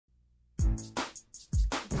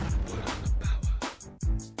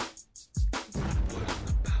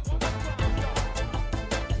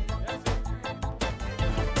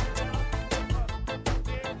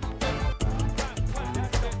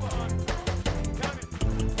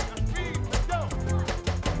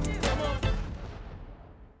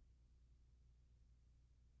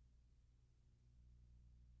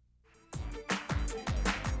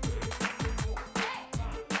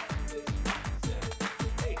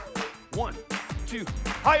1, 2.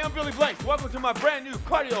 Hi, I'm Billy Blanks. Welcome to my brand new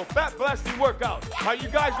cardio fat blasting workout. Are you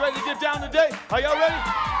guys ready to get down today? Are y'all ready?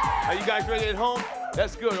 Are you guys ready at home?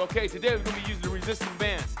 That's good. Okay, today we're going to be using the resistance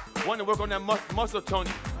bands. One to work on that muscle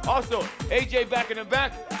toning. Also, AJ back in the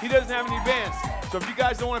back, he doesn't have any bands. So if you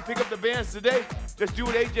guys don't want to pick up the bands today, just do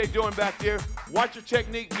what AJ doing back there. Watch your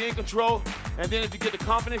technique, be in control, and then if you get the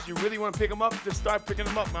confidence, you really want to pick them up, just start picking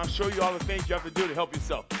them up, and I'll show you all the things you have to do to help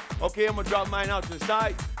yourself. Okay, I'm going to drop mine out to the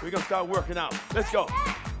side. We're going to start working out. Let's go.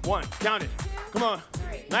 1, count it. Come on.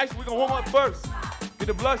 Nice, we're going to warm up first. Get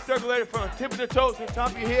the blood circulated from the tip of the toes to the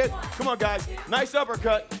top of your head. Come on, guys. Nice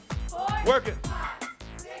uppercut. Work it.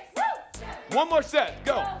 1 more set.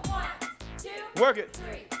 Go. Work it.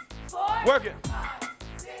 Work it.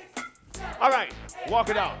 All right. Walk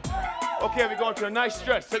it out. Okay, we're going to a nice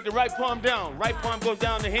stretch. Take the right palm down. Right palm goes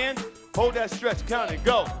down the hand. Hold that stretch. Count it.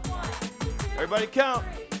 Go. Everybody count.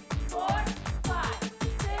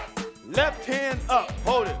 Left hand up.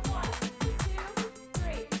 Hold it.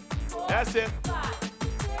 That's it.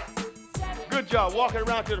 Good job. Walking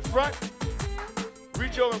around to the front.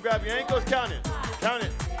 Reach over and grab your ankles. Count it. Count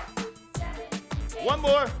it. 1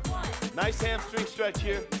 more. Nice hamstring stretch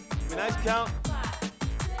here. A nice count.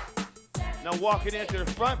 Now walk it into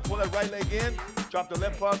the front. Pull that right leg in. Drop the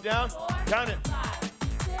left palm down. Count it.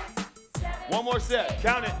 1 more set.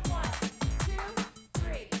 Count it.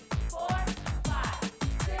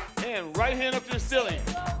 And right hand up to the ceiling.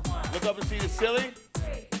 Look up and see the ceiling.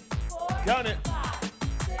 Count it.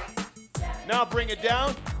 Now bring it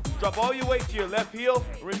down. Drop all your weight to your left heel.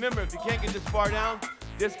 Remember, if you can't get this far down,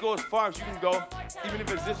 just go as far as you can go. Even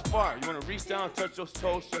if it's this far, you want to reach down, touch those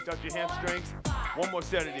toes, stretch out your hamstrings. 1 more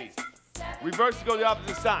set of these. Reverse to go the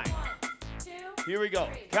opposite side. Here we go.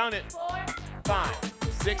 Count it. 5,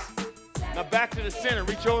 6. Now back to the center.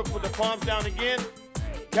 Reach over, put the palms down again.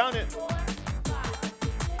 Count it.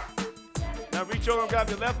 Now reach over and grab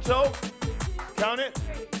your left toe. Count it.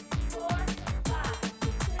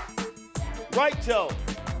 Right toe.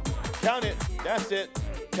 Count it. That's it.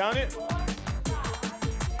 Count it.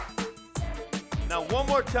 Now 1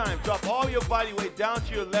 more time. Drop all your body weight down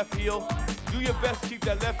to your left heel. Do your best to keep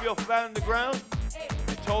that left heel flat on the ground.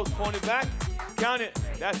 The toes pointed back. Count it.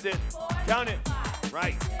 That's it. Count it.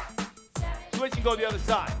 Right. Switch and go the other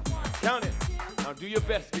side. Count it. Now do your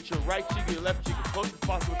best. Get your right cheek and your left cheek as close as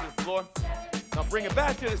possible to the floor. Now bring it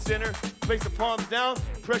back to the center. Place the palms down.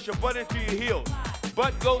 Press your butt into your heels.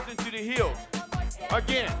 Butt goes into the heels.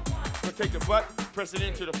 Again. We'll take the butt, press it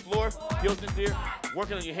into the floor. Heels into here.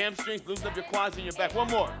 Working on your hamstrings. Loosen up your quads and your back. 1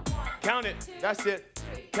 more. Count it. That's it.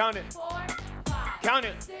 Count it. Count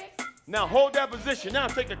it. Now hold that position. Now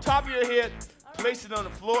take the top of your head, place it on the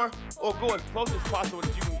floor, or go as close as possible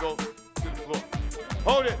that you can go to the floor.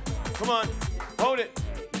 Hold it. Come on. Hold it.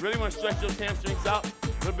 You really want to stretch those hamstrings out.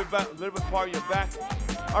 A little bit back, a little bit part of your back.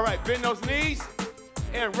 All right, bend those knees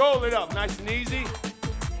and roll it up nice and easy.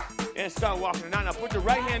 And start walking it out. Now put the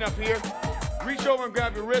right hand up here. Reach over and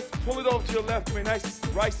grab your wrist. Pull it over to your left. Give me a nice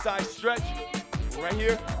right side stretch. Right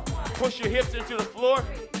here. Push your hips into the floor.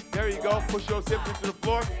 There you go. Push those hips into the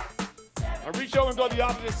floor. Now reach over and go the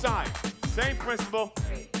opposite side. Same principle.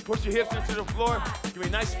 Push your hips into the floor. Give me a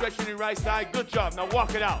nice stretch in your right side. Good job. Now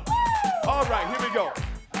walk it out. All right, here we go.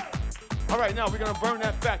 All right, now we're going to burn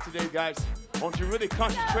that fat today, guys. I want you to really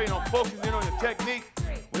concentrate on focusing on your technique.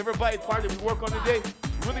 Whatever body part that we work on today,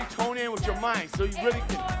 really tone in with your mind so you really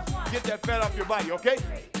can get that fat off your body, okay?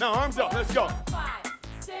 Now, arms up. Let's go.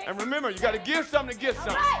 And remember, you got to give something to get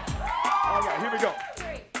something. All right, here we go.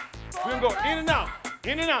 We're going to go in and out,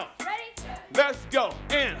 in and out. Let's go.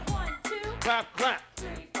 In. Clap, clap.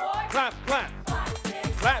 Clap, clap.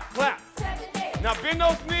 Clap, clap. Now, bend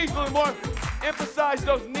those knees a little more. Emphasize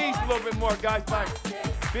those knees a little bit more, guys, by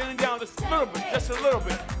bending down just a little bit, just a little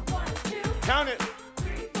bit. Count it.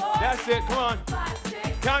 That's it. Come on.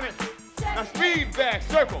 Count it. Now speed back.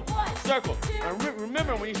 Circle. Circle. Now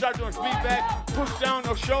remember, when you start doing speed back, push down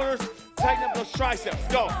those shoulders, tighten up those triceps.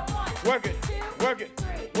 Go. Work it. Work it.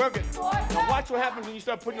 Work it. Now watch what happens when you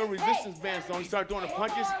start putting those resistance bands on. You start doing the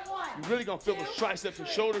punches. You're really going to feel those triceps and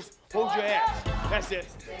shoulders. Hold your abs. That's it.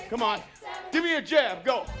 Come on. Give me a jab.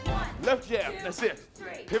 Go. Left jab. That's it.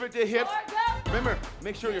 Pivot the hips. Remember,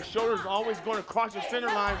 make sure your shoulders are always going across your center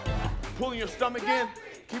line. Pulling your stomach in.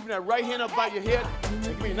 Keeping that right hand up by your head. And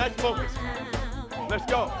give me a nice focus. Let's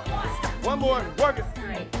go. 1 more. Work it.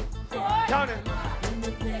 Count it.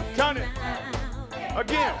 Count it.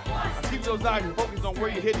 Again. Keep those eyes focused on where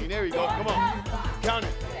you're hitting. There you go. Come on. Count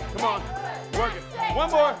it. Come on. Work it.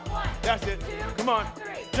 1 more. That's it. Come on.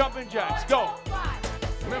 Jumping jacks. Go.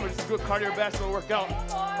 Remember, this is a good cardiovascular workout.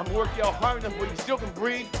 I'm going to work you out hard enough where you still can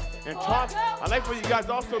breathe and talk. I like for you guys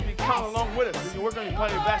also to be counting along with us as you work on your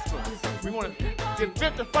cardiovascular. We want to get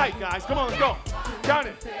fit to fight, guys. Come on, let's go. Count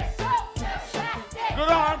it. Good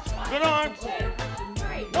arms, good arms.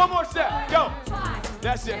 One more set, go.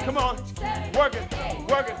 That's it, come on. Work it,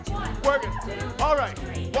 work it, work it. All right,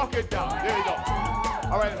 walk it down, there you go.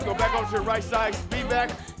 All right, let's go back over to the right side, speed back.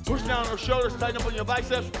 Push down those shoulders, tighten up on your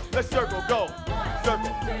biceps. Let's circle, go.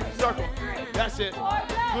 Circle, circle. That's it.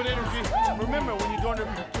 Good energy. Remember, when you're doing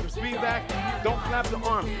the speed back, don't flap the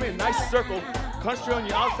arms. Come in, nice circle. Concentrate on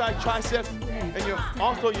your outside triceps and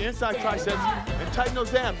also your inside triceps, and tighten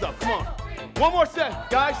those abs up. Come on. One more set,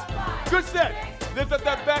 guys. Good set. Lift up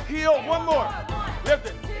that back heel. One more. Lift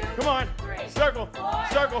it. Come on. Circle,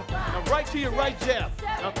 circle. Now right to your right jab.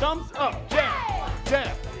 Now thumbs up. Jab,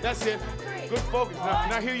 jab. That's it. Good focus. Now,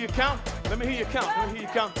 can I hear you count? Let me hear you count. Let me hear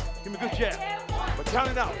you count. Give me a good jab. But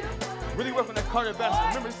count it out. Really work on that cardiovascular.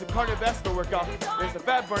 Remember, this is a cardiovascular workout. It's a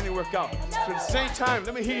fat burning workout. So at the same time,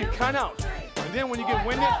 let me hear you count out. And then when you get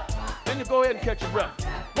winded, then you go ahead and catch your breath.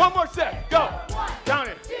 One more set. Go. Count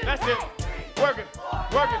it. That's it. Work it.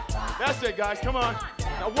 Work it. That's it, guys. Come on.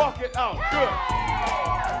 Now walk it out.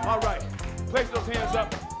 Good. All right. Place those hands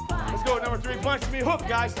up. Let's go. Number 3. Punch me. Hook,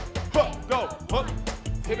 guys. Hook. Go. Hook.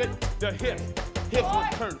 Pivot the hips. Hips will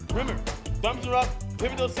turn. Remember, thumbs are up.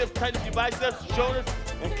 Pivot those hips. Tighten up your biceps, shoulders,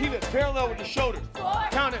 and keep it parallel with the shoulders.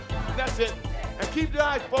 Count it. That's it. And keep your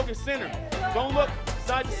eyes focused center. Don't look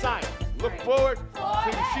side to side. Look forward so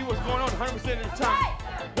you can see what's going on 100% of the time.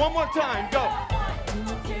 One more time. Go.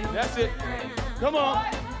 That's it. Come on.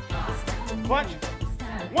 Punch.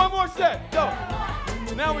 One more set. Go.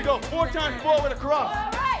 Now we go 4 times forward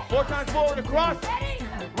across. 4 times forward across.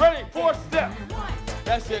 Ready. 4 step.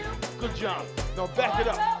 That's it. Good job. Now back it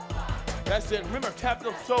up. That's it. Remember, tap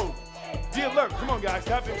those toes. Be alert. Come on, guys.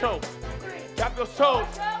 Tap your toes. Tap those toes.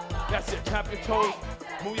 That's it. Tap your toes.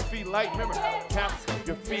 Move your feet light. Remember, tap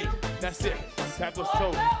your feet. That's it. Tap those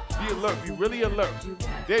toes. Be alert. Be really alert.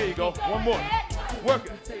 There you go. One more. Work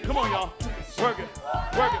it. Come on, y'all. Work it.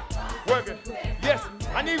 Work it. Work it. Yes.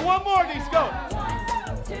 I need one more of these. Go.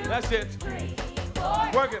 That's it.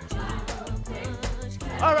 Work it.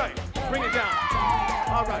 All right. Bring it down.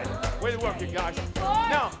 All right. Way to work it, guys.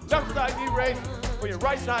 Now, left side knee raise for your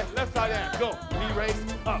right side, left side arm. Go. Knee raise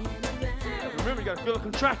up. Remember, you got to feel it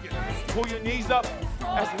contracting. Pull your knees up.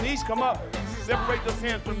 As the knees come up, separate those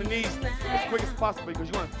hands from the knees as quick as possible because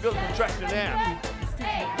you want to feel the contraction in the arms.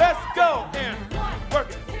 Let's go. And work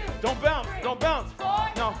it. Don't bounce. Don't bounce.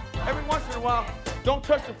 Now, every once in a while, don't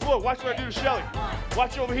touch the floor. Watch what I do to Shelly.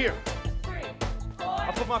 Watch over here.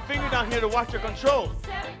 I put my finger down here to watch her control.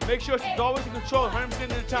 Make sure she's always in control 100% of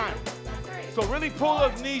the time. So really pull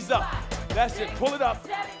those knees up. That's it. Pull it up.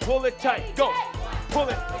 Pull it tight. Go. Pull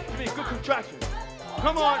it. Give me a good contraction.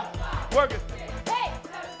 Come on. Work it.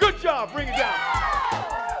 Good job. Bring it down.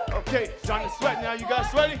 Okay. Starting to sweat now. You guys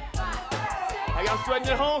sweating? I got sweating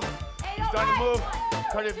at home. You're starting to move.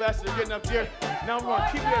 Cardiovascular getting up here. Now we're going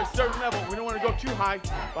to keep it at a certain level. We don't want to go too high,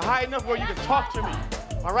 but high enough where you can talk to me.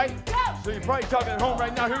 All right? So you're probably talking at home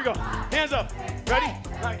right now. Here we go. Hands up. Ready?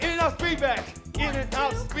 Now in and out speed back. In and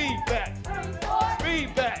out speed back.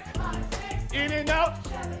 Speed back. In and out.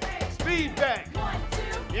 Speed back.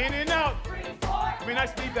 In and out. Give me a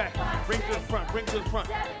nice speed back. Bring it to the front. Bring it to the front.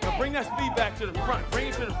 Now bring that speed back to the front. Bring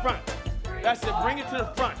it to the front. That's it. Bring it to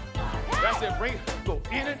the front. That's it. Bring it. Go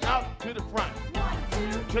in and out to the front.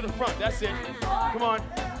 To the front. That's it. Come on.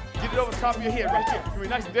 Get it over the top of your head right there. Give me a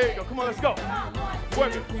nice. There you go. Come on. Let's go.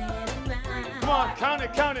 Work it. Come on. Count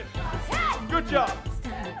it. Count it. Good job.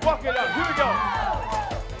 Walk it up. Here we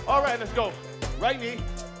go. All right. Let's go. Right knee.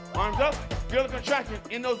 Arms up. Feel the contraction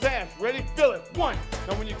in those abs. Ready? Feel it. 1.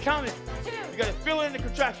 Now when you count it, you got to feel it in the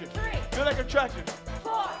contraction. Feel that contraction.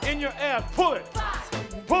 In your abs. Pull it.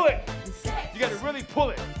 Pull it. You got to really pull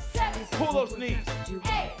it. Pull those knees.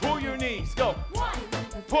 Pull your knees. Go.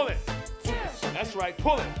 Pull it. That's right.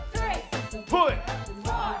 Pull it. Pull it.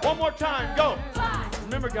 One more time. Go.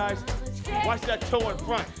 Remember, guys, watch that toe in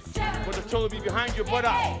front. For the toe to be behind your butt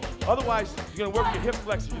out. Otherwise, you're going to work your hip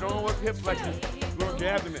flexors. You don't want to work your hip flexors. You work your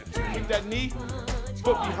abdomen. Keep that knee,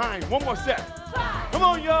 foot behind. One more set. Come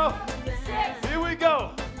on, y'all. Here we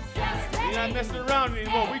go. You're not messing around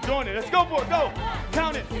anymore. We're doing it. Let's go for it. Go.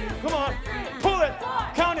 Count it. Come on. Pull it.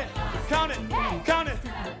 Count it. Count it. Count it.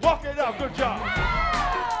 Walk it up. Good job.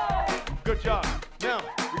 Good job. Now,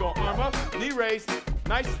 we're going to arm up, knee raise.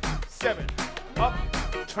 Nice. 7. Up.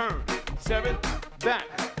 Turn. 7. Back.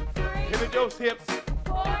 Pivot those hips.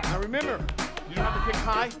 Now remember, you don't have to kick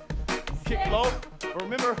high. Kick low. But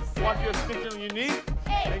remember, watch your extension on your knee.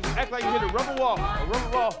 And act like you hit a rubber wall. A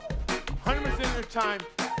rubber wall. 100% of the time,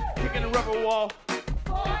 kicking a rubber wall.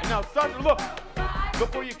 And Now start to look.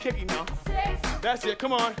 Look where you're kicking now. That's it.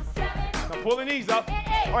 Come on. Now pull the knees up.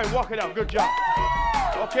 All right, walk it out. Good job.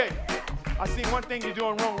 Okay. I see one thing you're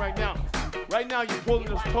doing wrong right now. Right now, you're pulling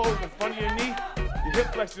those toes in front of your knee. Your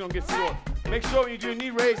hip flexors don't get sore. Make sure when you do a knee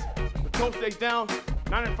raise, the toe stays down,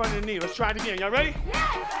 not in front of the knee. Let's try it again. Y'all ready?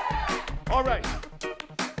 Yes. All right.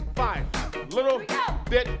 5. Little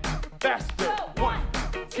bit faster. 1.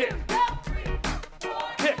 Kick.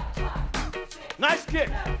 Kick. Nice kick.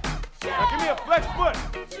 Now give me a flex foot.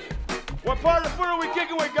 What part of the foot are we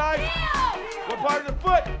kicking with, guys? What part of the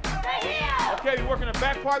foot? Okay, you're working the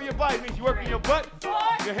back part of your body. It means you're working your butt,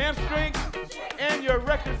 your hamstrings, and your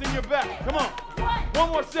erectors in your back. Come on. One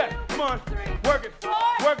more set. Come on. Work it.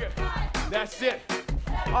 Work it. That's it.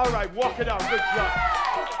 All right, walk it out. Good job.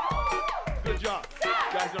 Good job.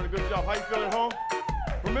 You guys done a good job. How you feel at home?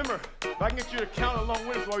 Remember, if I can get you to count along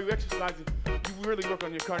with us while you exercise, you really work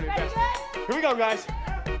on your cardiovascular. Here we go, guys.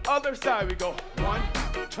 Other side we go. 1,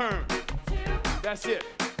 turn. That's it.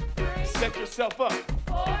 Set yourself up.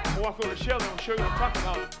 Walk over to Shelly. I'm sure you're talking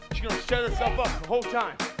about. She's going to set herself up the whole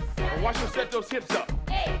time. And watch her set those hips up.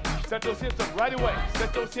 Set those hips up right away.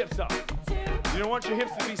 Set those hips up. You don't want your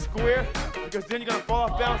hips to be square because then you're going to fall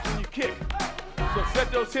off balance when you kick. So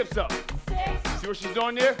set those hips up. See what she's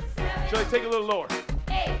doing there? Shelly, take it a little lower.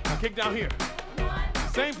 Now kick down here.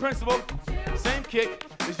 Same principle, same kick.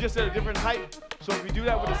 It's just at a different height. So if you do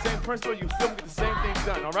that with the same principle, you still get the same thing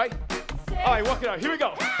done, all right? All right, walk it out. Here we go.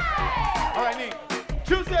 All right, knee.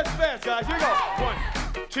 2 sets fast, guys. Here we go.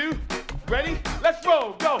 1, 2, ready? Let's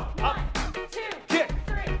roll. Go. Up. Kick.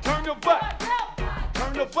 Turn your butt.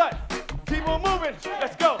 Turn your butt. Keep on moving.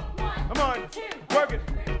 Let's go. Come on. Work it.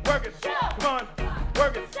 Work it. Come on.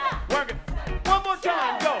 Work it. Work it. One more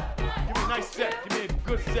time. Go. Give me a nice set. Give me a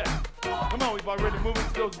good set. Come on. We've already moved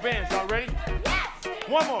into those bands. Y'all ready? Yes.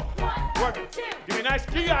 One more. Work it. Give me a nice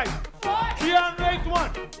ki. Ki on raise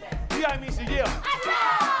 1. Ki means to yell.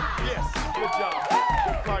 Yes. Good job.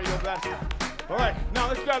 Good cardiovascular. All right. Now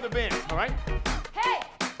let's grab the bands. All right? Hey.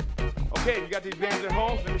 Okay. You got these bands at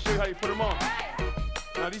home. Let me show you how you put them on.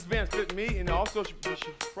 Now these bands fit me, and also should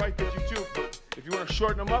probably fit you too. But if you want to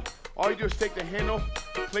shorten them up, all you do is take the handle,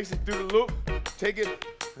 place it through the loop, take it,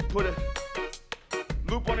 and put a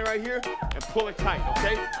loop on it right here, and pull it tight,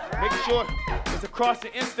 okay? Make sure it's across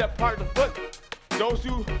the instep part of the foot. Those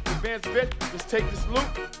who the bands fit, just take this loop,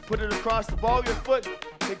 put it across the ball of your foot,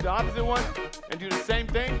 take the opposite one, and do the same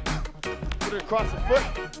thing. Put it across the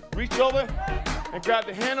foot, reach over, and grab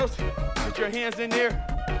the handles, put your hands in there,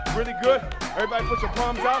 really good. Everybody put your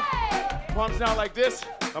palms out like this.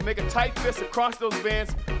 Now make a tight fist across those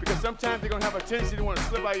bands because sometimes they're gonna have a tendency to want to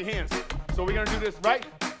slip out of your hands. So we're gonna do this right.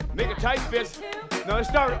 Make a tight fist. Now let's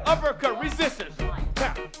start with uppercut, resistance.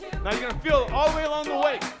 Tap. Now you're gonna feel it all the way along the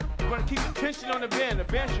way. You're gonna keep the tension on the band. The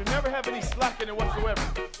band should never have any slack in it whatsoever.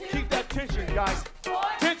 Keep that tension, guys.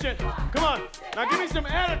 Tension. Come on. Now give me some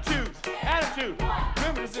attitudes. Attitude.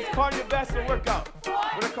 Remember, this is cardiovascular workout.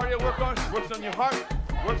 What a cardio work on? Works on your heart.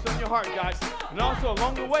 Works on your heart, guys. And also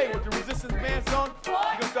along the way with the resistance bands on, you're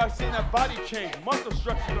gonna start seeing that body change. Muscle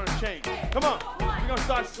structure gonna change. Come on. We're gonna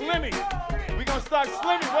start slimming. We're gonna start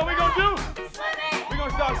slimming. What are we gonna do? Slimming. We're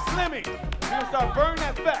gonna start slimming. We're gonna start burning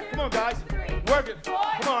that fat. Come on, guys. Work it.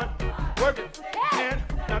 Come on. Work it. And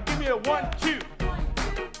now give me a 1, 2.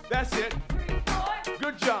 That's it.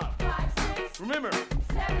 Good job. Remember,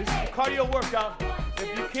 this is a cardio workout.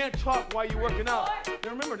 If you can't talk while you're working out,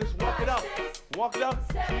 then remember, just walk it out. Walk it out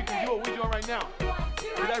so you can do what we're doing right now.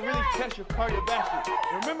 So that really tests your cardiovascular.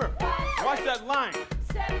 And remember, watch that line.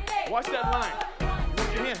 Watch that line.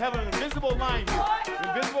 With your hand, have an invisible line here.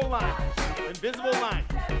 Invisible line. Invisible line.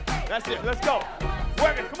 That's it. Let's go.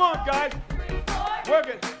 Work it. Come on, guys. Work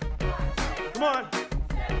it. Come on.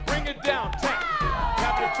 Bring it down. Tap.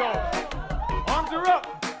 Tap your toes. Arms are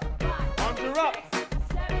up. Arms are up.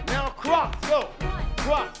 Now cross. Go.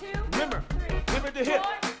 Cross. Remember, pivot the hip.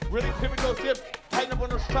 Really pivot those hips. Tighten up on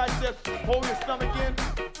those triceps. Hold your stomach in.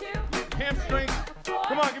 Hamstrings.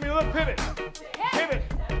 Come on, give me a little pivot. Pivot.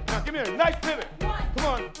 Now give me a nice pivot. Come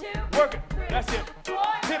on. Work it. That's it.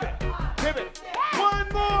 Pivot. Pivot. One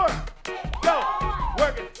more. Go.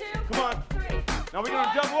 Work it. Come on. Now we're going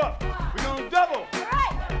to double up. We're going to double.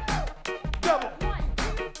 Double.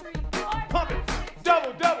 Pump it.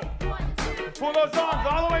 Double, double. Pull those arms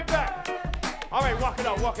all the way back. All right, walk it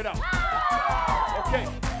out, walk it out. Okay.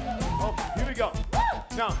 Okay, here we go.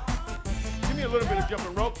 Now, give me a little bit of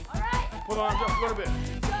jumping rope. Pull the arms up a little bit.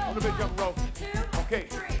 A little bit jumping rope. Okay.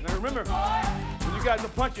 Now remember, when you guys are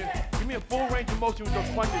punching, give me a full range of motion with those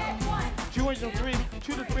punches. 2 inches from 3,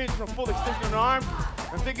 2 to 3 inches from full extension of the arm,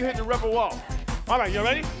 and think you're hitting the rubber wall. All right, you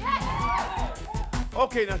ready?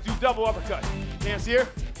 Okay, now do double uppercut. Hands here,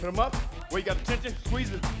 put them up. Where you got the tension, squeeze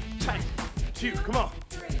it tight. 2, come on.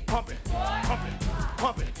 Pump it, pump it,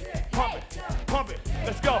 pump it, pump it, pump it.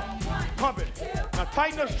 Let's go. Pump it. Now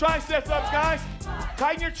tighten those triceps up, guys.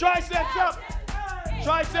 Tighten your triceps up.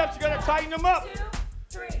 Triceps, you gotta tighten them up.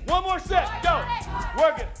 1 more set, go.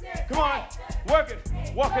 Work it. Come on, work it.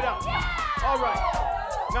 Walk it out. All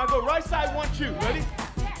right. Now go right side, 1, 2. Ready?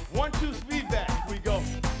 1, 2, speed back. Here we go.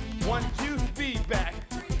 1, 2, speed back.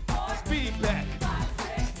 Speed back.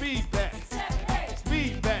 Speed back.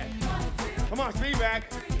 Speed back. Come on, speed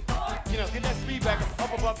back. You know, get that speed back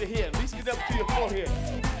up above the head. At least get up to your forehead.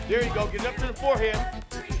 There you go. Get up to the forehead.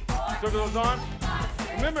 Circle those arms.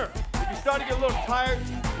 Remember, if you start to get a little tired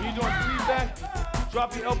when you're doing speed back,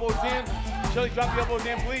 drop your elbows in. Shelly, drop your elbows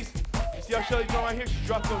in, please. You see how Shelly's going right here? She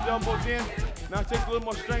drops those elbows in. Now take a little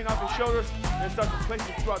more strain off your shoulders and start to place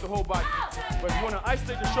it throughout the whole body. But if you want to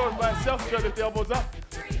isolate the shoulders by itself, try to lift the elbows up.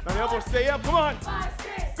 Now the elbows stay up. Come on.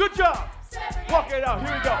 Good job. Walk it out.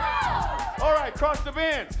 Here we go. All right, cross the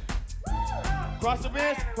bands. Cross the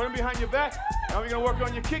bands, put them behind your back. Now we're gonna work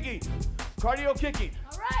on your kicking. Cardio kicking.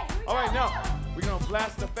 All right, now we're gonna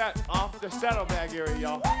blast the fat off the saddlebag area,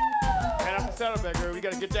 y'all. Head off the saddlebag area. We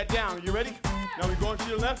gotta get that down. Are you ready? Now we're going to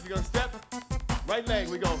your left. We're gonna step. Right leg.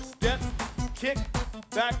 We go step, kick,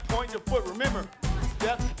 back, point the foot. Remember,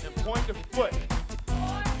 step and point the foot.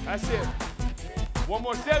 That's it. 1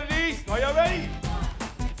 more set of these. Are y'all ready?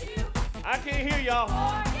 I can't hear y'all.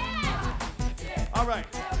 All right,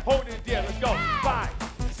 hold it there. Let's go. 5,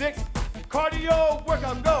 6, cardio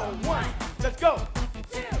workout. Go. 1. Let's go.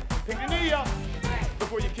 2. Pick your knee up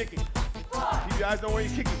before you're kicking. Keep your eyes on where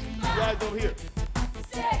you're kicking. Keep your eyes over here.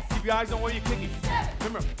 6. Keep your eyes on where you're kicking. 7.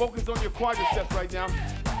 Remember, focus on your quadriceps right now.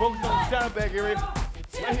 Focus on the saddlebag area.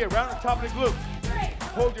 Right here, right on the top of the glutes. 3.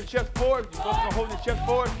 Hold your chest forward. You focus on holding your chest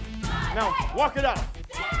forward. Now, walk it out.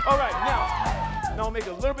 All right, now I'll make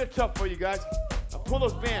it a little bit tough for you guys. Now pull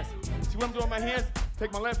those bands. See what I'm doing with my hands?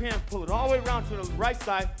 Take my left hand, pull it all the way around to the right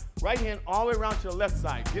side, right hand all the way around to the left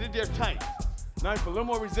side. Get it there tight. Now put a little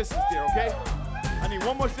more resistance there, okay? I need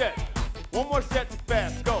 1 more set. 1 more set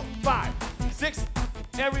fast. Go. 5, 6,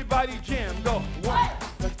 everybody jam. Go. 1,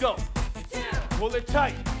 let's go. 2, pull it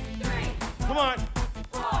tight. 3, come on.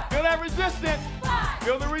 4, feel that resistance. 5,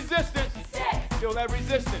 feel the resistance. 6, feel that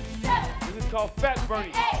resistance. 7, this is called fat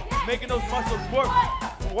burning. 8, making those muscles work.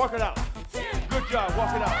 Walk it out. 2, good job.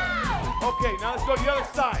 Walk it out. Okay, now let's go to the other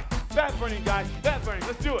side. Fat burning, guys. Fat burning.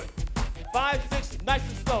 Let's do it. 5, 6, nice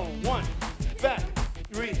and slow. 1, back.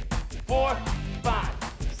 3, 4, 5,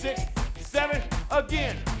 6, 7.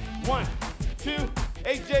 Again. 1, 2.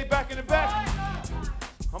 AJ back in the back.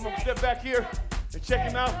 I'm gonna step back here and check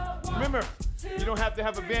him out. Remember, you don't have to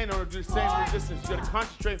have a band on to do the same resistance. You gotta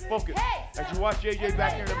concentrate and focus. As you watch AJ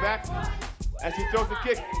back here in the back, as he throws the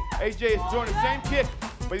kick, AJ is doing the same kick,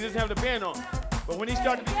 but he doesn't have the band on. But when he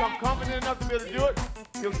starts to become confident enough to be able to do it,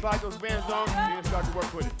 he'll slide those bands on and he'll start to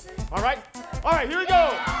work with it. All right? All right, here we go.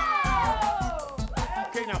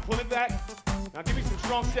 Okay, now pull it back. Now give me some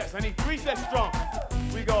strong sets. I need 3 sets strong.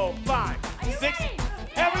 We go 5, 6.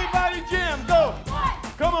 Everybody jam. Go. 1,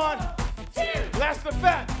 come on. 2, blast the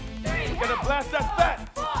fat. 3, we gotta blast that fat.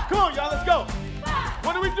 4, come on, y'all. Let's go. 5,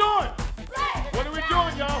 what are we doing? What are we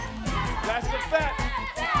doing, y'all? Blast the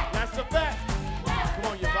fat. Blast the fat.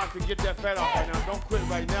 Come on, you're about to get that fat off right now. Don't quit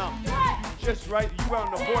right now. Just right, you out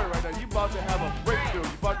on the board right now. You're about to have a breakthrough.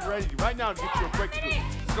 You're about to be ready right now to get you a breakthrough.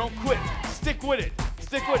 So don't quit. Stick with it.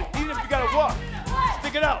 Stick with it. Even if you gotta walk,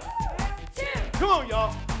 stick it out. Come on,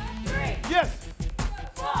 y'all. Yes.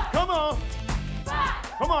 Come on.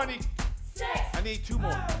 Come on, I need 2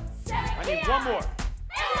 more. I need 1 more.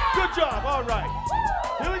 Good job. All right.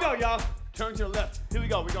 Here we go, y'all. Turn to the left. Here we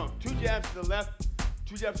go. We're going 2 jabs to the left.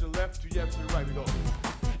 2 jabs to the left, 2 jabs to the right. We go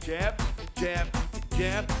jab, jab,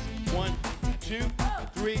 jab. 1, 2,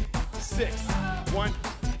 3, 6. 1,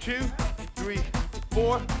 2, 3,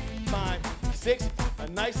 4, 5, 6. A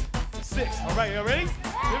nice 6. All right, you ready?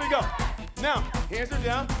 Here we go. Now, hands are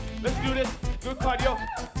down. Let's do this. Good cardio.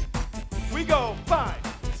 We go 5,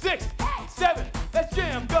 6, 7. Let's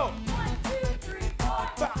jam. Go. 1, 2, 3, 4,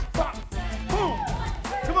 5. Boom.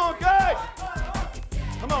 Come on, guys.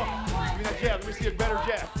 Come on. Give me that jab. Let me see a better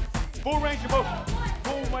jab. Full range of motion.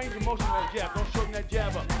 Full range of motion on that jab. Don't shorten that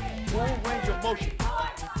jab up. Full range of motion.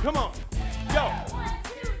 Come on. Go. 1,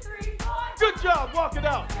 2, 3, 4. Good job. Walk it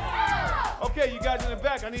out. Okay, you guys in the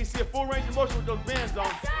back, I need to see a full range of motion with those bands on.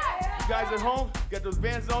 You guys at home, get those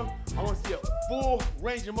bands on. I want to see a full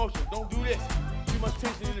range of motion. Don't do this. Too much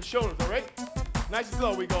tension in the shoulders, all right? Nice and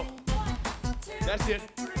slow, we go. That's it.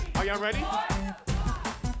 Are y'all ready?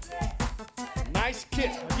 Nice kick.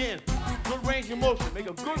 Again, good range of motion. Make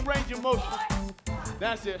a good range of motion.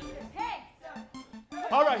 That's it.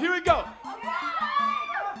 All right, here we go.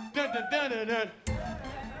 Dun, dun, dun, dun, dun.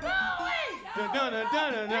 Dun, dun, dun,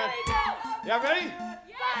 dun, dun, dun. Y'all ready?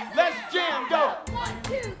 Let's jam, go.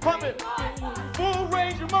 Pump it. Full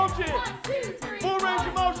range of motion. Full range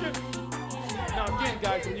of motion. Now again,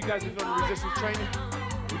 guys, when you guys are doing resistance training,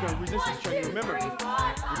 you're doing resistance training. Remember,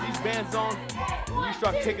 with these bands on, when you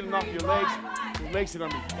start taking them off your legs are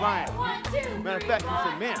gonna be flying. Matter of fact,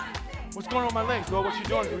 you say, man, what's going on with my legs? Well, what you're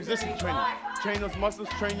doing is resistance training. Train those muscles,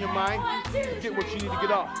 train your mind, get what you need to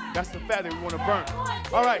get off. That's the fat that we want to burn.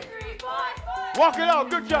 All right. Walk it out.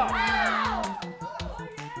 Good job.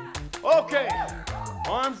 Okay.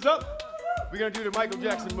 Arms up. We're going to do the Michael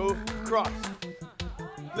Jackson move. Cross.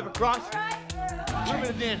 Flip across. A little bit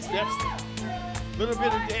of dance steps. A little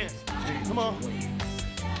bit of dance. Come on.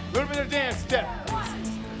 A little bit of dance step.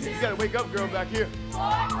 You got to wake up, girl, back here.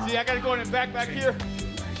 See, I got to go in the back here.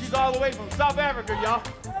 She's all the way from South Africa, y'all.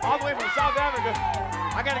 All the way from South Africa.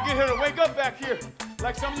 I got to get her to wake up back here.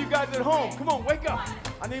 Like some of you guys at home. Come on, wake up.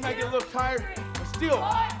 I know you might get a little tired, but still,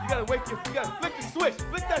 you got to wake you got to flick the switch.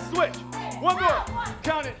 Flick that switch. One more.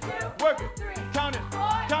 Count it. Work it. Count it.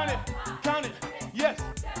 Count it. Count it. Yes.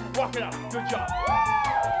 Walk it out. Good job.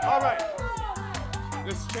 All right.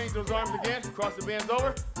 Let's change those arms again. Cross the bands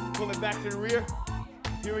over. Pull it back to the rear.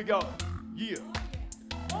 Here we go. Yeah.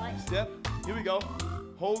 Step. Here we go.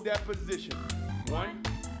 Hold that position. 1,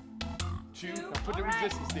 2. Now put the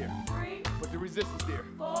resistance there. Put the resistance there.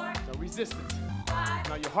 Now resistance.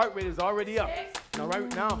 Now your heart rate is already up. Now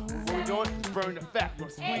right now, what we're doing is burn the fat. We're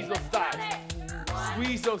gonna squeeze those thighs.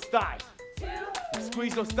 Squeeze those thighs.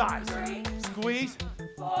 Squeeze those thighs. Squeeze.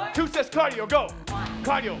 2 sets cardio. Go.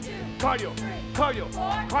 Cardio. Cardio. Cardio.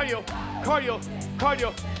 Cardio. Cardio.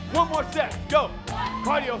 Cardio. 1 more set. Go.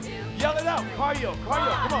 Cardio. Yell it out. Cardio.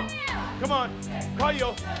 Cardio. Come on. Come on.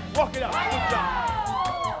 Cardio. Walk it out. Good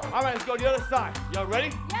job. All right, let's go to the other side. Y'all ready?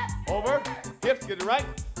 Yep. Over. Hips. Get it right.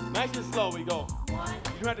 Nice and slow. We go. 1.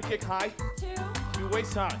 You don't have to kick high. 2. Do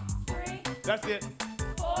waist high. 3. That's it.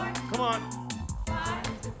 4. Come on.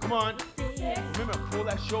 5. Come on. 6. Remember, pull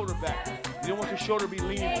that shoulder back. You don't want your shoulder to be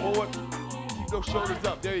leaning forward. Keep those shoulders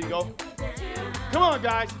up. There you go. 2. Come on,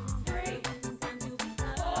 guys. 3.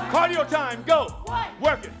 4. Cardio time. Go. 1.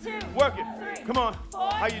 Work it. 2. Work it. 3. Come on.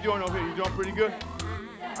 4. How you doing over here? You doing pretty good?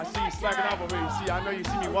 I see you slacking off over here. You see, I know you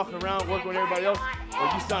see me walking around working with everybody else,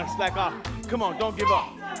 but you starting to slack off. Come on, don't give up.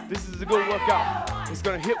 This is a good workout. It's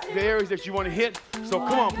gonna hit the areas that you want to hit. So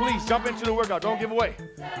come on, please jump into the workout. Don't give away.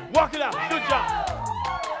 Walk it out. Good job.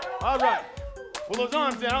 All right. Pull those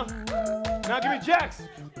arms down. Now give me jacks.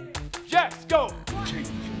 Jacks, go.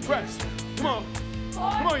 Press. Come on.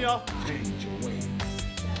 Come on, y'all.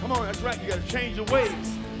 Come on, that's right. You gotta change your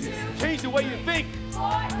ways. Change the way you think.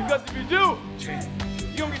 Because if you do,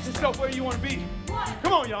 you're gonna get yourself where you want to be.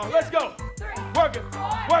 Come on, y'all. Let's go. Work it.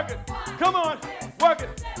 Work it. Come on. Work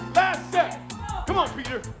it. Last set. Come on,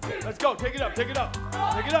 Peter. Let's go. Take it up. Take it up.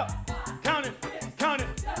 Take it up. Count it. Count it.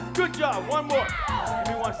 Good job. 1 more.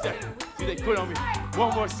 Give me 1 set. See, they quit on me.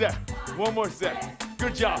 1 more set. 1 more set.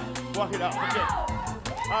 Good job. Walk it out. Okay.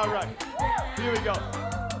 All right. Here we go.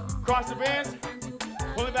 Cross the bands.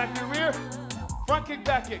 Pull it back to the rear. Front kick,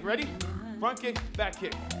 back kick. Ready? Front kick, back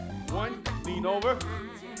kick. 1. Lean over.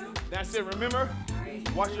 That's it. Remember,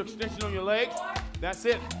 watch your extension on your legs. That's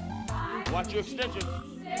it. Watch your extension.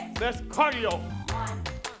 That's cardio.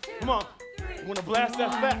 Come on. You want to blast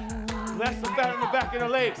that fat. Blast the fat on the back of the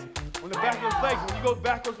legs. On the back of those legs. When you go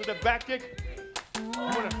backwards with that back kick, you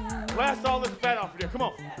want to blast all this fat off of there. Come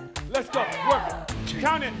on. Let's go. Work it.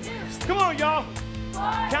 Count it. Come on, y'all.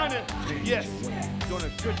 Count it. Yes. Doing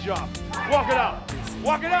a good job. Walk it out.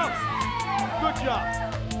 Walk it out. Good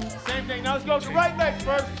job. Same thing. Now let's go to the right leg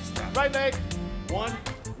first. Right leg. 1.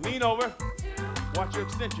 Lean over. Watch your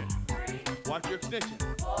extension. Watch your extension.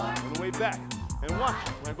 On the way back. And watch.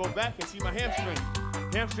 When I go back, I see my hamstring.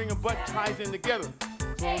 Hamstring and butt ties in together.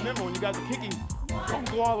 So remember, when you guys are kicking, don't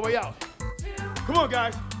go all the way out. Come on,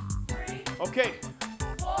 guys. Okay.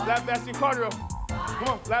 Flat blasting cardio. Come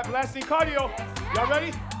on, flat blasting cardio. Y'all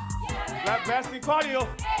ready? Flat blasting cardio.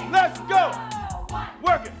 Let's go.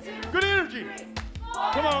 Work it. Good energy.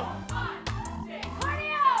 Come on.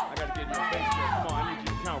 I gotta get in your face, man. Come on, I need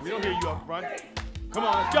you to count. We don't hear you up front. Come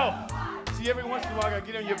on, let's go. See, every once in a while, I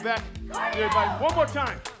gotta get on your back. Everybody, 1 more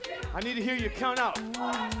time. I need to hear you count out.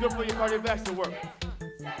 It's good for your cardiovascular work.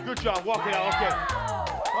 Good job. Walk it out. Okay.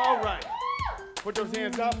 All right. Put those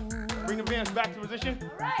hands up. Bring the hands back to position.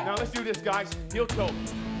 Now let's do this, guys. Heel toe.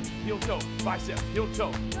 Heel toe. Bicep. Heel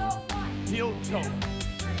toe. Heel toe.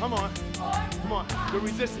 Come on. Come on. Good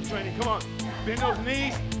resistance training. Come on. Bend those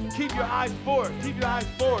knees. Keep your eyes forward. Keep your eyes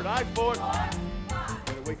forward. Eyes forward.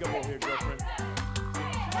 Gotta wake up over here, girlfriend.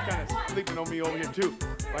 She's kind of sleeping on me over here, too.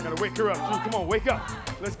 I gotta wake her up, too. Come on, wake up.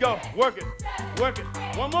 Let's go. Work it. Work it.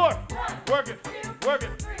 One more. Work it. Work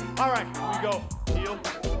it. All right, here we go. Heel,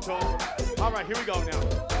 toe. All right, here we go now.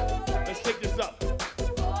 Let's take this up.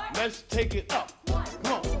 Let's take it up.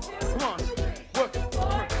 Come on. Come on. Work it.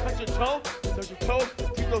 Touch your toe. Touch your toe.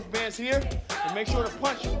 Keep those bands here. And make sure the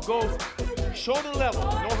punch goes shoulder level.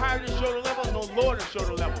 No higher than shoulder level, no lower than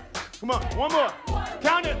shoulder level. Come on. One more.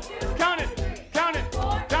 Count it. Count it. Count it.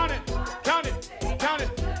 Count it. Count it. Count it.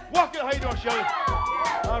 Walk it. How you doing, Shelly?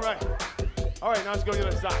 All right. All right, now let's go to the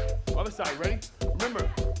other side. Other side. Ready? Remember,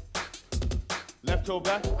 left toe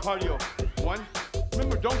back, cardio. 1.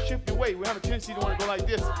 Remember, don't shift your weight. We have a tendency to want to go like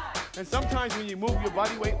this. And sometimes when you move your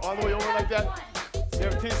body weight all the way over like that, you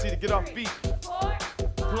have a tendency to get off feet.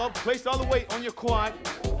 Place all the weight on your quad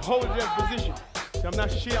and hold it in that position.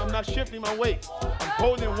 See, I'm not shifting my weight. I'm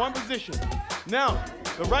holding in one position. Now,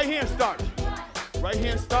 the right hand starts. Right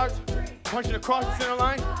hand starts, punching across the center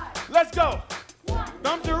line. Let's go.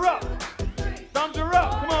 Thumbs are up. Thumbs are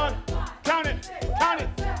up. Come on. Count it. Count it.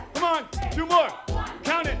 Come on. 2 more.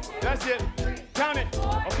 Count it. That's it. Count it.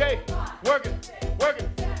 Okay. Work it. Work it.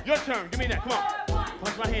 Your turn. Give me that. Come on.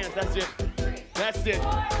 Punch my hands. That's it. That's it.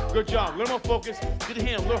 Good job. A little more focus. Get the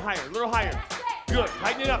hand a little higher. A little higher. Good.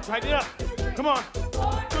 Tighten it up. Tighten it up. Come on.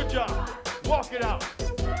 Good job. Walk it out.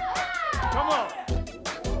 Come on.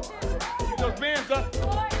 Keep those bands up.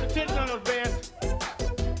 Keep the tension on those bands.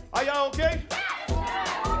 Are y'all okay?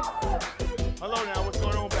 Hello now. What's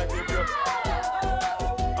going on back there, girl?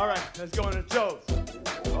 All right. Let's go on the toes.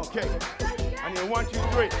 Okay. I need a 1, 2,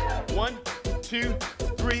 3. 1, 2,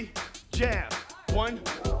 3. Jab. 1,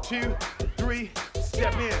 2, 3.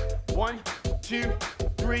 Step in. 1, 2,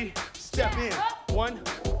 3. Step in. 1,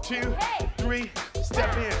 2, 3.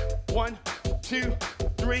 Step in. 1, 2,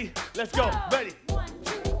 3. Let's go. Ready? 1,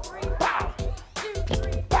 2, 3. Pow. 2,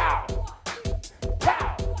 3. Pow.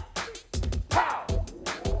 Pow. Pow.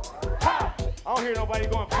 Pow. I don't hear nobody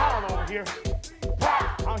going pow over here.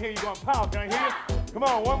 Pow. I don't hear you going pow. Can I hear you? Come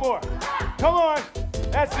on, one more. Come on.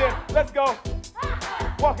 That's it. Let's go.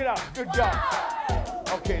 Walk it out. Good job.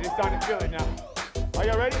 Okay, they're starting to feel it now. Are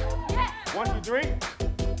y'all ready? 1, 2, 3.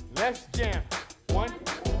 Let's jam. 1,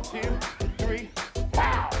 2, 3.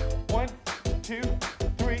 Pow. 1, 2,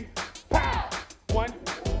 3. Pow. 1,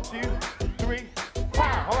 2, 3.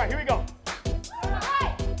 Pow. All right, here we go.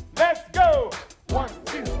 Let's go. 1,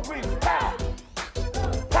 2, 3. Pow.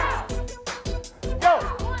 Pow. Go.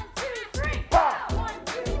 1, 2, 3. Pow. 1,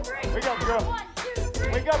 2, 3. Wake up, girl. 1, 2,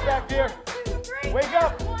 3. Wake up back there. 1, 2, 3. Wake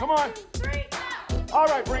up. Come on. 1, 2, 3. All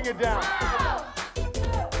right, bring it down.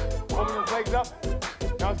 Open those legs up.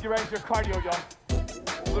 Now let's get right into your cardio, y'all.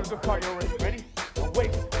 A little good cardio. Ready?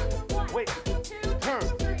 Wait. Wait. Turn.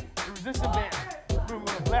 The resistance band. We're going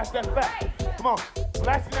to blast that fat. Come on.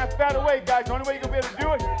 Blasting that fat away, guys. The only way you're going to be able to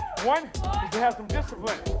do it, 1, is to have some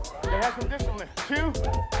discipline. You have some discipline. 2, you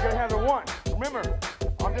got to have the 1. Remember,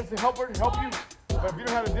 I'm just a helper to help you. But if you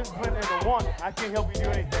don't have the discipline and the 1, I can't help you do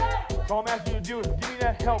anything. So all I'm asking you to do is give me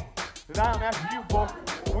that help that I'm asking you for.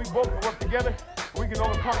 We both can work together. We can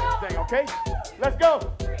overcome this thing, okay? Let's go.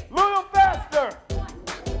 A little faster.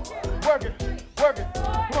 Work it. Work it.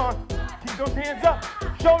 Come on. Keep those hands up.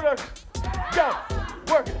 Shoulders. Go.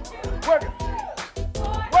 Work it. Work it.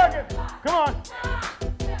 Work it. Come on.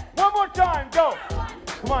 One more time. Go.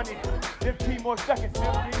 Come on, 15 more seconds.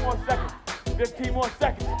 15 more seconds. 15 more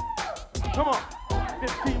seconds. Come on.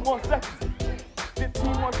 15 more seconds.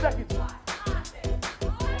 15 more seconds.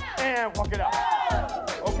 And walk it out.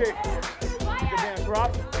 Okay. Good hand.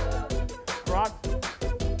 Cross. Cross.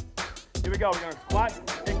 Here we go. We're going to squat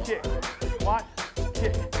and kick. Squat,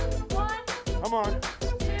 kick. 1. Come on.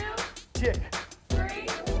 2. Kick. 3.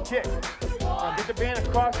 Kick. Get the band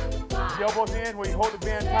across. The elbows in where you hold the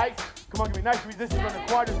band tight. Come on, give me nice resistance on the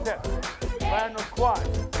quadriceps. Right on those quads.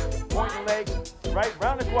 Point your legs right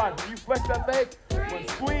round the quads. When you flex that leg, when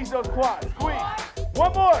squeeze those quads. Squeeze.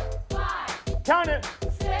 1 more. 5. Count it.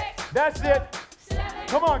 6. That's it. 7.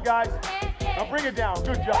 Come on, guys. And 8. Now bring it down.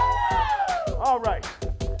 Good job. All right.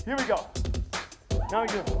 Here we go. Now we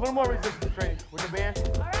do a little more resistance training with the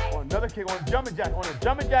band. All right. On another kick, on a jumping jack. On a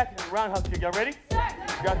jumping jack and roundhouse kick. Y'all ready? Sir.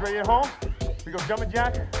 You guys ready at home? We go jumping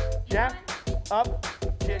jack, jack, up,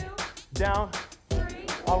 kick, down. 3.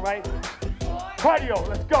 All right. 4. Cardio.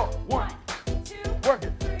 Let's go. 1. 2. Work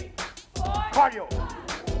it. 3. 4. Cardio.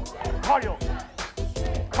 Cardio.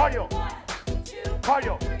 Cardio. 1, 2.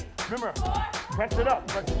 Cardio. 3. Remember, 4. press it up.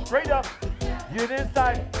 Press it straight up. Get it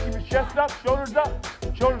inside. Keep your chest up, shoulders up.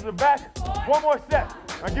 Shoulders are back. 1 more set.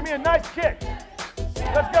 Now give me a nice kick.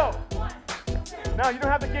 Let's go. Now you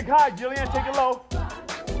don't have to kick high, Jillian. Take it low.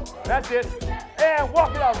 That's it. And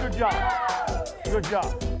walk it out. Good job. Good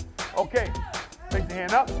job. Okay. Take the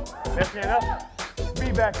hand up. Left hand up.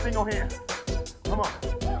 Be back. Single hand. Come on.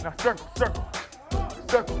 Now circle, circle.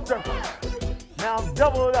 Circle, circle. Now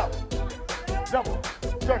double it up. Double.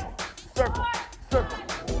 Circle, circle, circle,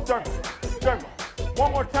 circle, circle.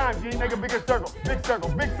 One more time, G. Make a bigger circle. Big circle,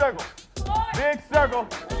 big circle. Big circle.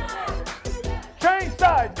 Change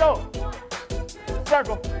sides. Go.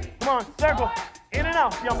 Circle. Come on, circle. In and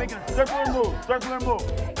out. See, I'm making a circular move. Circular move.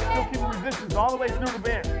 Still keeping resistance all the way through the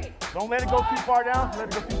band. Don't let it go too far down. Let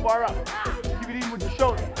it go too far up. Keep it even with your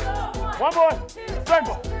shoulder. One more.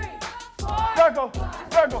 Circle. Circle.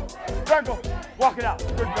 Circle. Circle. Walk it out.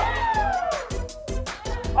 Good job.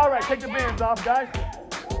 All right, take the bands off, guys.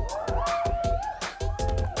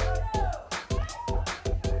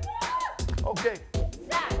 Okay.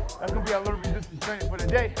 That's going to be our little resistance training for the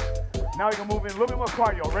day. Now we can move in a little bit more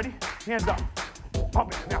cardio. Ready? Hands up.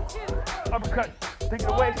 Pump it. Now. Uppercut. Take it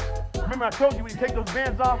away. Remember I told you when you take those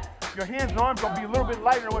bands off, your hands and arms going to be a little bit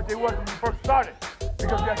lighter than what they were when you first started.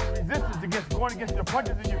 Because you have some resistance against going against your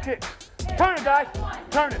punches and your kicks. Turn it, guys.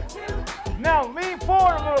 Turn it. Now lean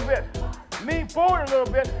forward a little bit. Lean forward a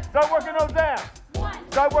little bit. Start working those abs.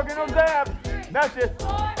 Start working those abs. That's it.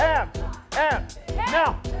 Abs. Abs.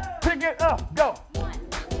 Now, pick it up. Go.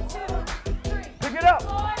 Pick it up.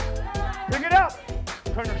 Pick it up.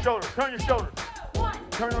 Turn your shoulders. Turn your shoulders.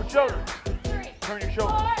 Turn your shoulders. Turn your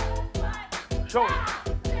shoulders. Shoulders.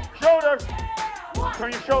 Shoulders.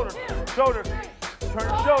 Turn your shoulders. Shoulders. Turn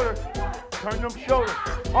your shoulders. Turn them shoulders.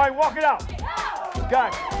 All right, walk it out.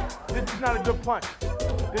 Guys, this is not a good punch.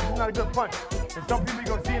 This is not a good punch. And some people you're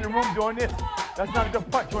going to see in the room doing this. That's not a good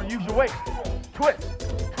punch. You want to use your weight. Twist.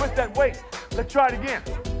 Twist that weight. Let's try it again.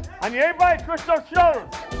 I need everybody to twist those shoulders.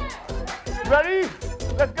 Ready?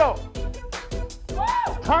 Let's go.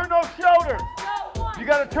 Turn those shoulders. You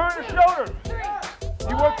got to turn the shoulders.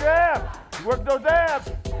 You work your abs. You work those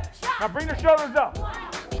abs. Now bring the shoulders up.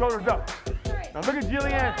 Shoulders up. Now look at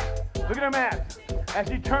Jillian. Look at them abs. As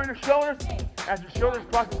you turn the shoulders, as your shoulders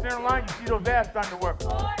cross the center line, you see those abs starting to work.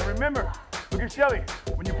 And remember, look at Shelly.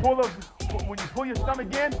 When you pull your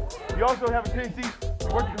stomach in, you also have a tendency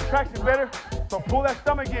to work the contraction better. So pull that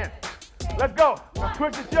stomach in. Let's go. Now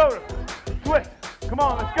twist the shoulders. Twist. Come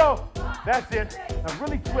on, let's go. That's it. Now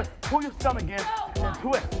really twist. Pull your stomach in and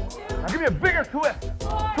twist. Now give me a bigger twist.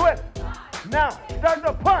 Twist. Now start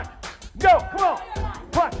to punch. Go. Come on.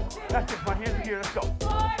 Punch. That's it. My hands are here. Let's go.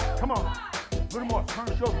 Come on. A little more. Turn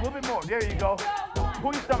the shoulders a little bit more. There you go.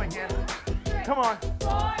 Pull your stomach in. Come on.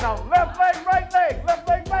 Now left leg, right leg. Left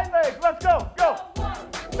leg, right leg. Let's go. Go.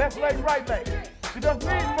 Left leg, right leg. Get those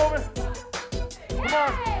knees moving. Come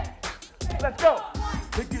on. Let's go.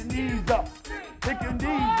 Pick your knees up. Pick your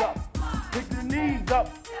knees up. Pick your knees up.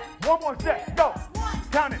 One more set. Go.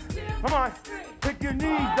 Count it. Come on. Pick your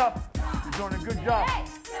knees up. You're doing a good job.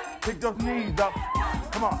 Pick those knees up.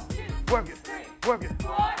 Come on. Work it. Work it.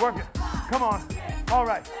 Work it. Come on. All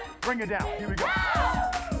right. Bring it down. Here we go.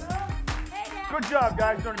 Good job,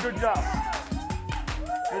 guys. Doing a good job.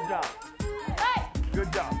 Good job.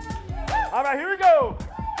 Good job. All right, here we go.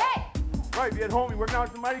 Right, if you're at home, you're working out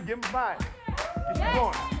with somebody, give them 5. Get you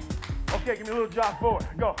going. Okay, give me a little jog forward.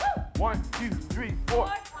 Go. 1, 2, 3, 4.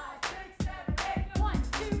 5, 6, 7, 8. 1,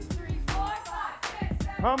 2, 3, 4, 5, 6,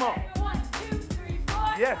 7, Come on. 1, 2, 3, 4,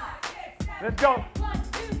 5, Yes. 6, 7, Let's go. 1,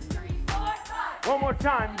 2, 3, 4, 5. One more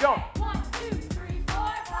time. Go. 1, 2, 3, 4,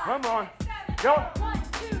 5. Come on. 6, 7, Go. 1,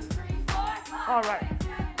 2, 3, 4, 5. All right.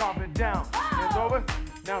 Stomp it down. Hands over.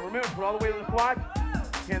 Now remember, put all the weight on the quad.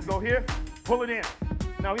 Hands go here. Pull it in.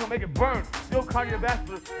 Now we're going to make it burn. Still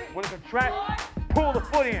cardiovascular. When it contracts, pull the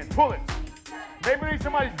foot in. Pull it. Maybe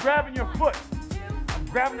somebody's grabbing your foot. I'm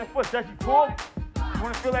grabbing their foot. So as you pull, you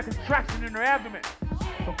want to feel that contraction in their abdomen.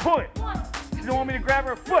 So pull it. She don't want me to grab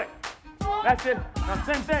her foot. That's it. Now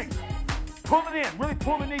same thing. Pull it in. Really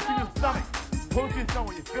pull the knee to your stomach. Pull it to your stomach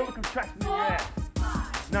when you feel the contraction in your ass.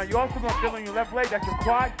 Now you're also going to feel in your left leg. That's your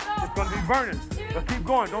quad. It's going to be burning. So keep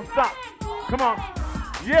going. Don't stop. Come on.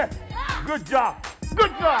 Yes. Good job.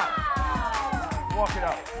 Good job. Walk it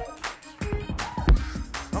out.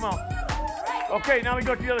 Come on. Okay, now we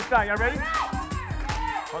go to the other side. Y'all ready?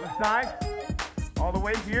 Other side. All the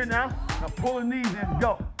way here now. Now pull the knees in.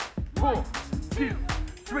 Go. Pull. 2,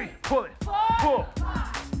 3. Pull it. Pull.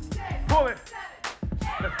 Pull it.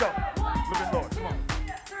 Let's go. A little bit lower. Come on.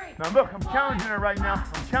 Now look, I'm challenging her right now.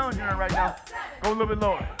 I'm challenging her right now. Go a little bit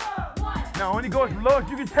lower. Now only go as low as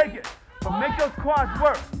you can take it. But make those quads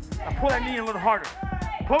work. Now pull that knee in a little harder.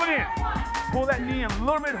 Pull it in. Pull that knee in a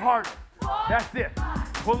little bit harder. That's it.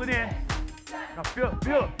 Pull it in. Now feel it.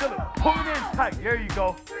 Pull it in tight. There you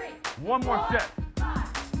go. One more set.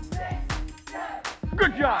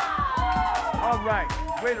 Good job. All right.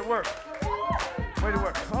 Way to work.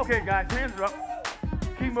 Okay, guys, hands are up.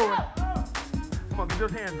 Keep moving. Come on, get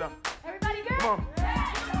those hands up. Everybody good? Come on.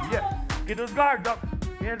 Yes. Get those guards up.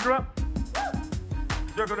 Hands are up.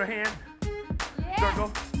 Circle the hands. Yeah.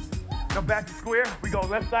 Circle. Now back to square. We go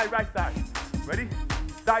left side, right side. Ready?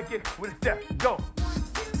 Side kick with a step. Go. 1,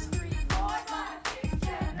 2, 3, 4, 5, 6,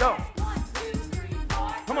 7, Go. 1, 2, 3,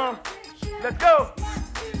 4, Come on. 5, 6, 7, Let's go.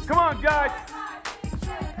 1, 2, Come on, guys. 5, 6,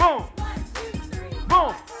 7, Boom. 1, 2, 3, 4,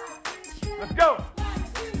 Boom. 5, 6, 7, Let's go. 1,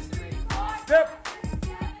 2, 3, 4, Step.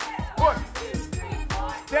 1, Push. 2, 3,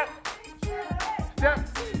 4, Step. 6, 7, Step.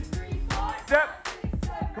 1, 2, 3, 4, Step. 6,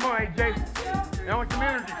 7, Come on, AJ. 1, 2, 3, Now with some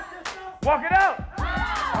energy. Walk it out.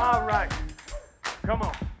 All right. Come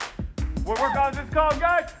on. What workout is this called,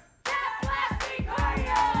 guys? Plastic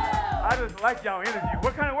cardio! I just like y'all energy.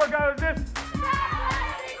 What kind of workout is this?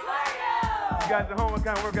 Plastic cardio! You guys at home, what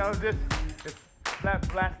kind of workout is this? It's flat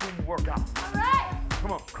blasting workout. All right.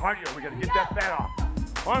 Come on, cardio. We gotta get that fat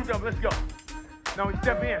off. Arms up, let's go. Now we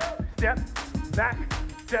step in. Step, back,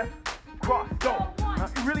 step, cross, go. Now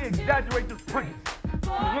you really exaggerate those punches.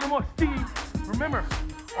 A little more speed. Remember,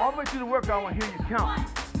 all the way through the workout, I want to hear you count.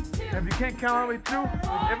 And if you can't count all the way through,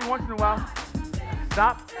 every once in a while,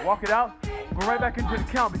 stop, walk it out, go right back into the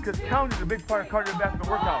count because count is a big part of cardiovascular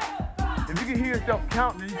workout. If you can hear yourself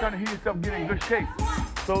count, then you're trying to hear yourself get in good shape.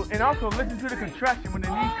 So, and also listen to the contraction when the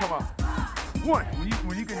knees come up. One,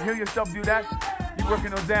 when you can hear yourself do that, you're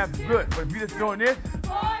working those abs good. But if you're just doing this,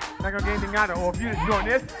 not gonna get anything out of it. Or if you're just doing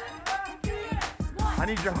this, I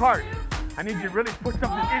need your heart. I need you to really put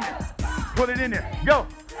something in it. Put it in there. Go.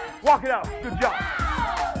 Walk it out. Good job.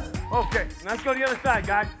 Okay, now let's go to the other side,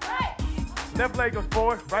 guys. Left leg goes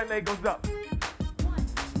forward, right leg goes up.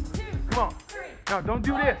 Come on. Now, don't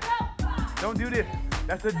do this. Don't do this.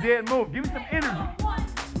 That's a dead move. Give me some energy.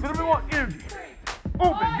 A little bit more energy.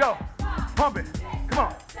 Open, go. Pump it. Come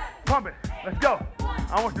on. Pump it. Let's go.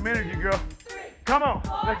 I want some energy, girl. Come on.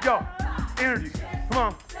 Let's go. Energy. Come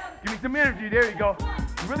on. Give me some energy. There you go.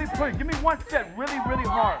 Really push. Give me one set really, really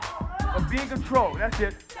hard. Of being controlled. That's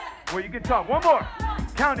it. Where you can talk. One more.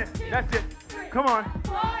 Count it. That's it. Come on.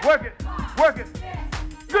 Work it. Work it.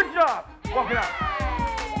 Good job. Walk it out.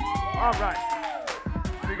 All right.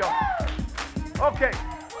 Here we go. Okay.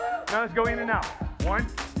 Now let's go in and out. One.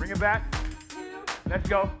 Bring it back. Let's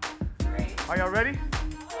go. Are y'all ready?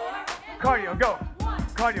 Cardio. Go.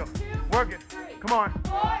 Cardio. Work it. Come on.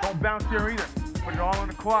 Don't bounce here either. Put it all on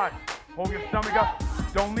the quad. Hold your stomach up.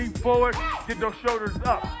 Don't lean forward. Get those shoulders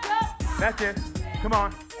up. That's it. Come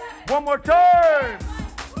on. One more time.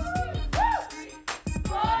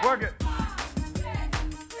 Work it.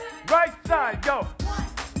 Right side. Go.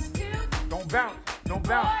 Don't bounce. Don't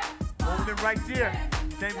bounce. Hold it right there.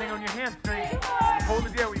 Same thing on your hamstring. Hold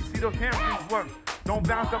it there where you see those hamstrings work. Don't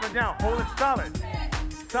bounce up and down. Hold it solid.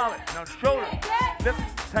 Solid. Now shoulder.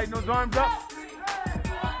 Lift. Tighten those arms up.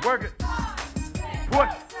 Work it.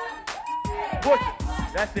 Push. Push it.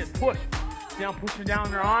 That's it. Push. See I'm pushing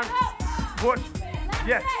down their arms. Push.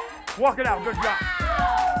 Yes. Walk it out. Good job.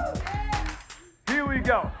 Here we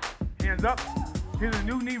go. Hands up. Here's a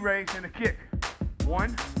new knee raise and a kick.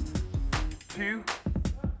 1, 2,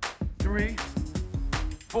 3,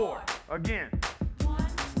 4. Again.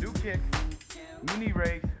 New kick. New knee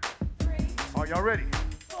raise. Are y'all ready?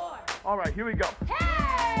 All right, here we go.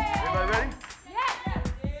 Everybody ready?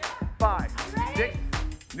 5, 6.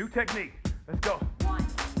 New technique. Let's go. 1,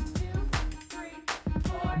 2, 3,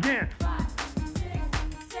 4. Again. 5, 6,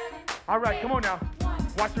 7. All right, come on now.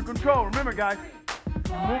 Watch your control. Remember, guys,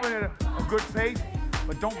 you're moving at a good pace,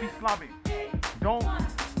 but don't be sloppy. Don't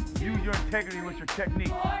use your integrity with your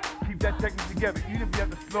technique. Keep that technique together. Even if you have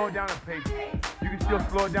to slow it down a pace, you can still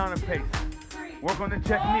slow it down a pace. Work on the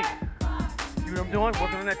technique. See what I'm doing?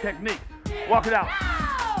 Working on that technique. Walk it out.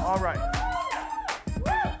 All right.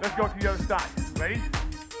 Let's go to the other side. Ready?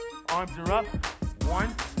 Arms are up.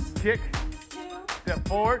 1, kick, step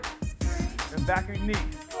forward, and back in knee.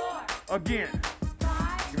 Again.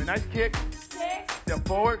 Give me a nice kick, step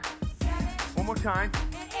forward. One more time.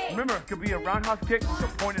 Remember, it could be a roundhouse kick with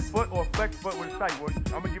a pointed foot or a flex foot with a sight. Well,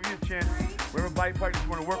 I'm going to give you a chance. Whatever body part you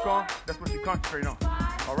want to work on, that's what you concentrate on.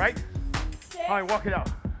 All right? All right, walk it out.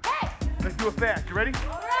 Let's do it fast. You ready?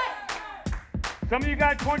 Some of you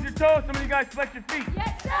guys point your toes. Some of you guys flex your feet.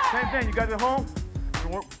 Yes, sir. Same thing. You guys at home, if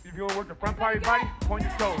you want to work the front part of your body, point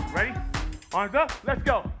your toes. Ready? Arms up. Let's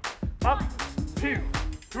go. Up, 2,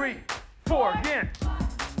 3, 4. Again.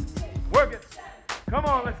 Work it. Come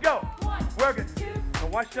on, let's go. Work it. Now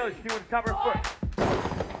watch those. See with the top of her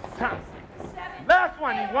foot. time. 7, Last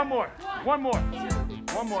one, need one more. 1, One more. 2,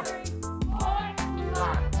 One more. 3, 4,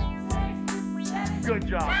 5, 6, 7. Good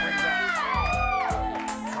job. Bring it down.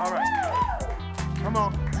 All right. Come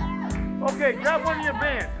on. Okay, grab one of your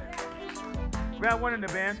bands. Grab one of the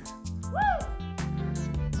bands.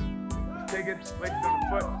 Take it, place it on the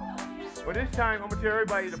foot. But this time, I'm gonna tell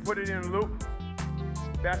everybody to put it in a loop.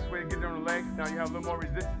 Best way to get it on the legs. Now you have a little more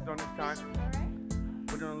resistance on this time.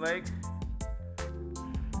 Put it on the leg.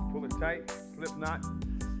 Pull it tight. Slip knot.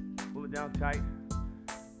 Pull it down tight.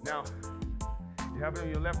 Now, you have it on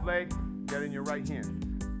your left leg. Get it in your right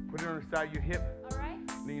hand. Put it on the side of your hip. All right.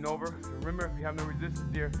 Lean over. Remember, if you have no resistance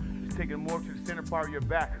there, just take it more to the center part of your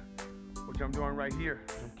back, which I'm doing right here.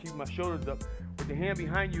 I'm keeping my shoulders up. With the hand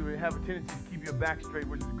behind you, it have a tendency to keep your back straight,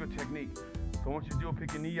 which is a good technique. So I want you to do it,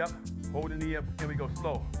 pick your knee up, hold the knee up, and we go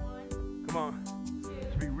slow. Come on.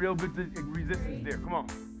 Should be real good resistance there. Come on.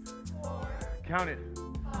 Count it.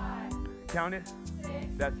 Count it.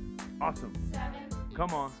 That's awesome.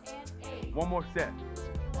 Come on. One more set.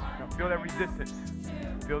 Now feel that resistance.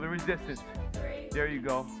 Feel the resistance. There you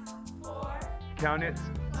go. Count it.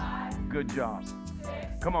 Good job.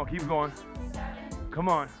 Come on, keep going. Come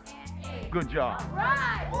on. Good job.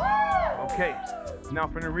 Okay. Now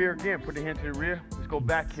from the rear again, put the hand to the rear. Let's go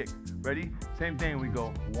back kick. Ready? Same thing. We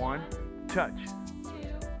go 1, touch,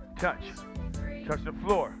 touch, touch the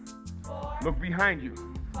floor. Look behind you.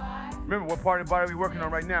 Remember what part of the body are we working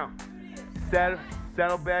on right now?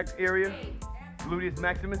 Saddlebag area, gluteus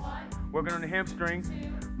maximus. Working on the hamstrings.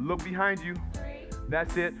 Look behind you.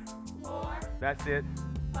 That's it. That's it.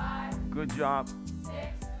 Good job.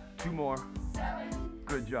 2 more.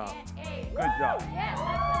 Good job. Good job.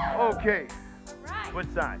 Okay. Switch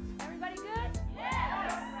sides. Everybody good?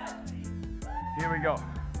 Yeah. Here we go.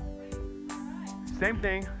 Same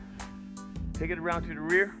thing. Take it around to the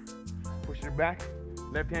rear. Push it back.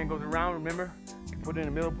 Left hand goes around. Remember, you put it in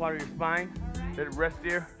the middle part of your spine. Let it rest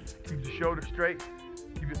there. Keep the shoulder straight.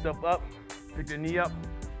 Keep yourself up. Pick the knee up.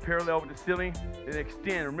 Parallel with the ceiling. And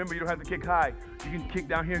extend. Remember, you don't have to kick high. You can kick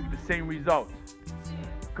down here and get the same results.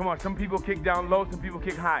 Come on, some people kick down low, some people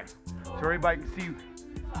kick high. So everybody can see you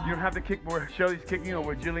don't have to kick where Shelly's kicking or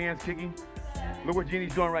where Jillian's kicking. Look what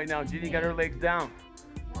Jeannie's doing right now. Jeannie got her legs down.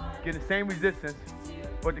 Get the same resistance,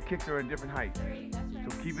 but the kicks are at a different height.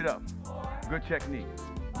 So keep it up. Good technique.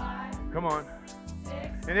 Come on.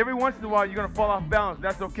 And every once in a while, you're gonna fall off balance.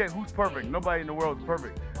 That's okay. Who's perfect? Nobody in the world is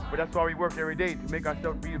perfect. But that's why we work every day, to make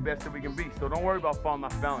ourselves be the best that we can be. So don't worry about falling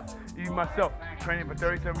off balance. Even myself, training for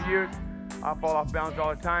 37 years, I fall off balance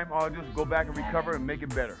all the time. All I do is go back and recover and make it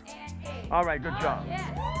better. All right, good job.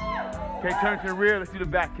 Okay, turn to the rear. Let's do the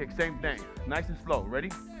back kick. Same thing. Nice and slow. Ready?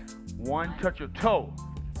 1, touch your toe.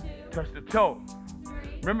 Touch the toe.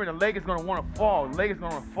 Remember, the leg is going to want to fall. The leg is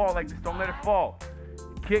going to fall like this. Don't let it fall.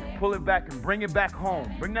 Kick, pull it back, and bring it back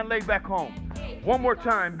home. Bring that leg back home. One more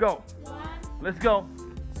time. Go. Let's go.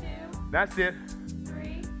 That's it.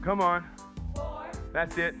 Come on.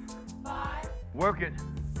 That's it. Work it.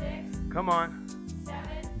 Come on.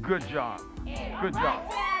 Good job. Good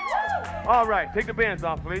job. All right, take the bands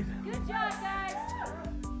off, please. Good job, guys.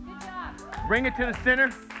 Good job. Bring it to the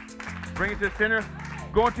center. Bring it to the center.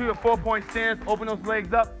 Go into your 4-point stance. Open those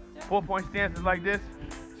legs up. 4-point stance is like this.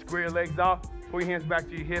 Square your legs off. Pull your hands back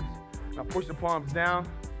to your hips. Now push the palms down.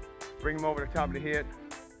 Bring them over the top of the head.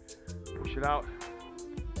 Push it out.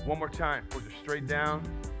 One more time. Push it straight down.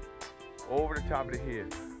 Over the top of the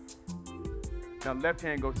head. Now left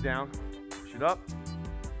hand goes down. Push it up.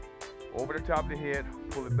 Over the top of the head.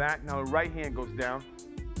 Pull it back. Now the right hand goes down.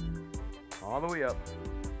 All the way up.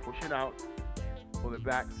 Push it out. Pull it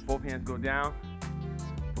back. Both hands go down.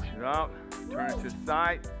 Push it out. Turn it to the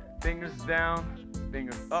side. Fingers down.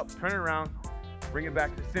 Fingers up. Turn it around. Bring it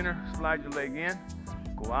back to the center. Slide your leg in.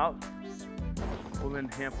 Go out. Pull in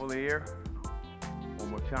a handful of air. One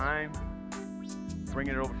more time. Bring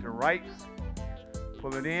it over to the right.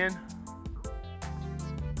 Pull it in.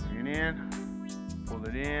 Bring it in. Pull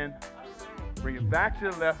it in. Bring it back to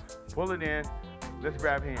the left. Pull it in. Let's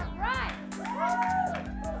grab hands.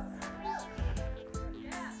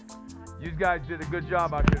 You guys did a good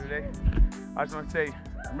job out here today. I just want to say,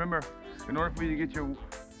 remember, in order for you to get your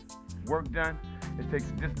work done, it takes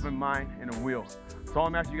a disciplined mind and a will. So all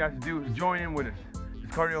I'm asking you guys to do is join in with us.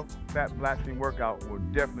 This cardio fat blasting workout will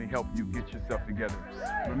definitely help you get yourself together.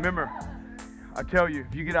 Remember, I tell you,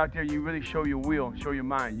 if you get out there, you really show your will, show your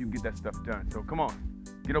mind, you can get that stuff done. So come on,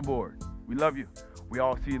 get aboard. We love you. We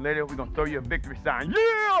all see you later. We're going to throw you a victory sign.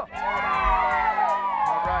 Yeah!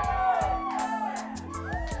 All right.